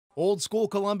Old school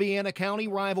Columbiana County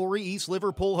rivalry, East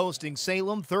Liverpool hosting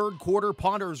Salem. Third quarter,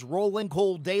 Potters rolling.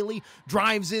 Cole Daly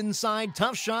drives inside,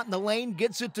 tough shot in the lane,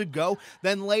 gets it to go.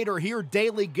 Then later here,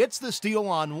 Daly gets the steal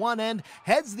on one end,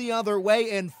 heads the other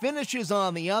way, and finishes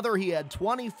on the other. He had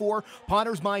 24,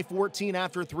 Potters by 14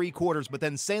 after three quarters, but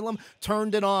then Salem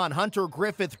turned it on. Hunter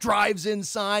Griffith drives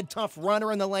inside, tough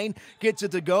runner in the lane, gets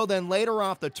it to go. Then later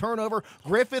off the turnover,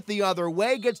 Griffith the other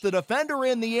way, gets the defender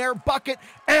in the air, bucket,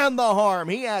 and the harm.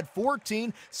 He had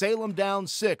 14, Salem down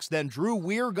 6. Then Drew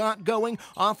Weir got going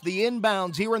off the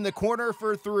inbounds here in the corner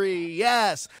for 3.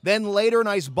 Yes. Then later,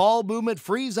 nice ball movement,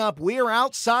 frees up Weir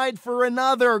outside for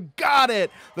another. Got it.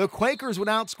 The Quakers would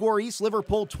outscore East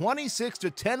Liverpool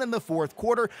 26-10 in the fourth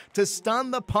quarter to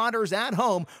stun the Potters at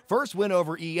home. First win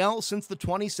over EL since the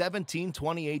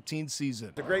 2017-2018 season.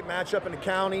 It's a great matchup in the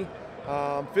county.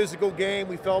 Physical game.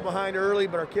 We fell behind early,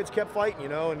 but our kids kept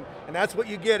fighting, and that's what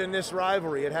you get in this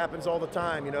rivalry. It happens all the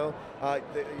time,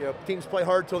 teams play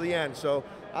hard till the end. So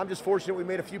I'm just fortunate we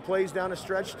made a few plays down the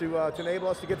stretch to enable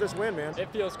us to get this win, man.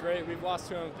 It feels great. We've lost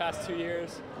to them the past 2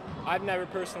 years. I've never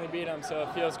personally beat them, so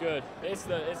it feels good. It's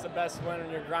the best win when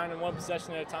you're grinding one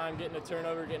possession at a time, getting a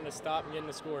turnover, getting a stop, and getting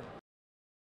a score.